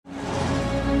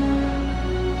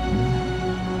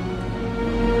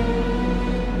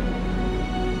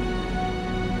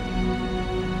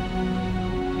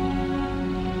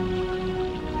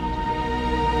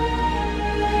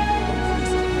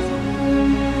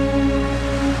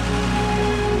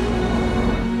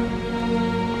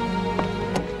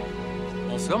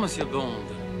Monsieur Bond.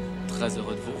 Très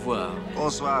heureux de vous revoir.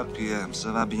 Bonsoir, Pierre.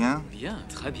 Ça va bien? Bien,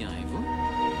 très bien. Et vous?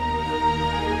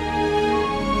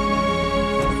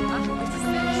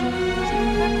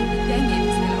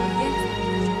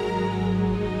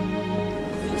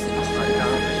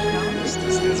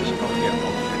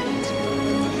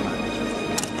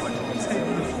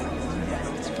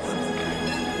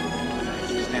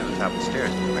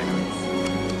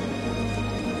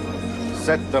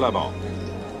 Sept de la banque.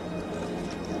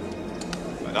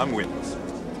 Madame wins.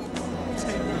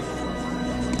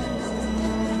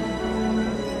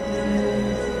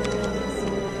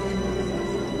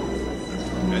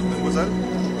 Mademoiselle?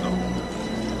 No.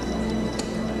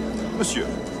 Monsieur.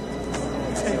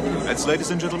 That's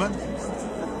ladies and gentlemen.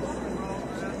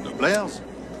 The players?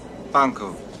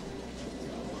 Banco.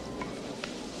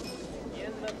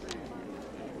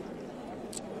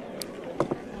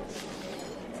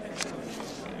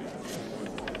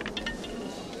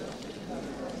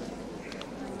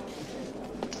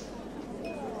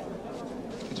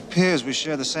 It appears we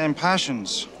share the same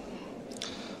passions.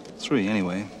 3,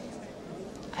 anyway.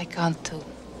 I count 2.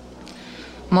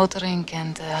 Motoring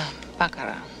and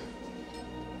Baccarat.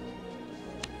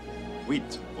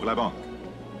 8 pour la banque.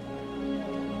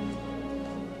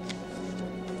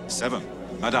 7.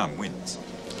 Madame wins.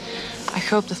 I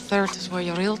hope the 3rd is where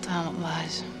your real talent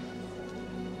lies.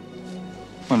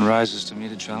 One rises to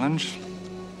meet a challenge.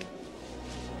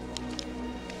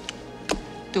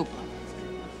 Double.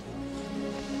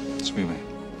 Suivez.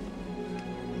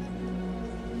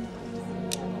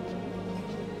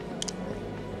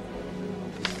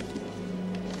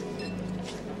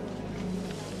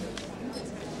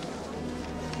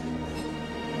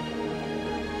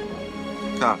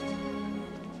 Carte.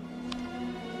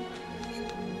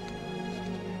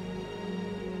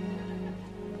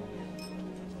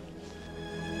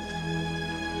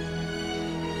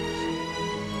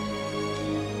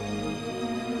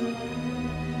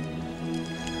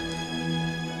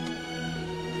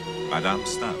 Madame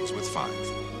stands with 5.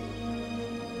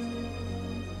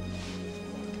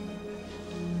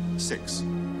 6.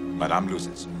 Madame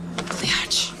loses.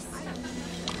 Liach.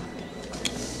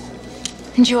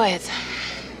 Enjoy it,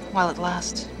 while it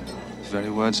lasts. The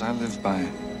very words I live by.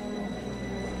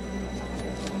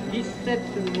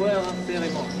 17 joueurs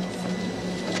impérément.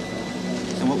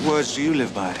 And what words do you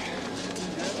live by?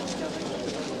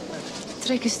 The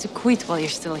trick is to quit while you're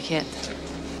still ahead.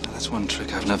 That's one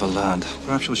trick I've never learned.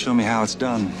 Perhaps you'll show me how it's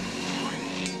done.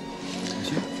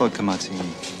 Vodka martini.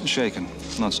 Shaken,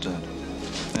 not stirred.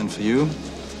 And for you?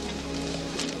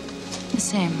 The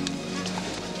same.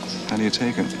 How do you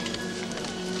take it?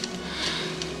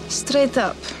 Straight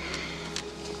up,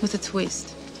 with a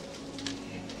twist.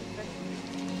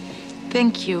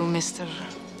 Thank you, Mr.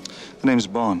 The name's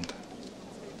Bond.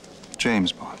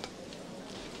 James Bond.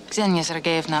 Xenia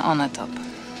Zaragevna Onatopp.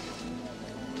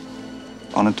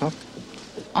 Onatopp?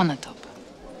 Onatopp.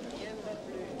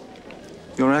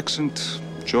 Your accent,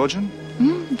 Georgian?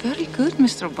 Very good,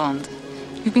 Mr. Bond.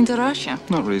 You've been to Russia?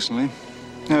 Not recently.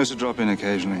 I used to drop in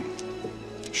occasionally.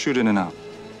 Shoot in and out.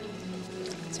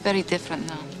 It's very different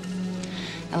now.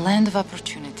 A land of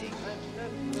opportunity.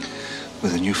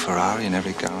 With a new Ferrari in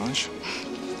every garage?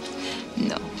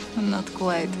 No, not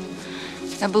quite.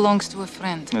 That belongs to a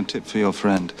friend. A tip for your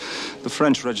friend. The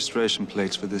French registration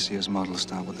plates for this year's model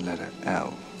start with the letter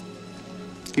L.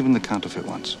 Even the counterfeit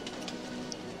ones.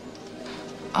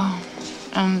 Oh,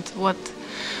 and what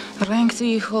rank do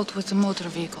you hold with the motor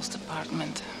vehicles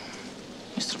department,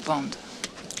 Mr. Bond?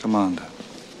 Commander.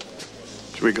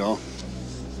 Should we go?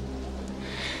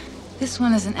 This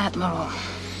one is an admiral.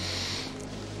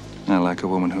 I like a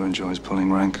woman who enjoys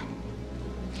pulling rank.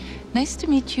 Nice to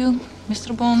meet you,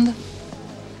 Mr. Bond.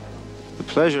 The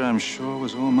pleasure, I'm sure,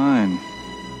 was all mine.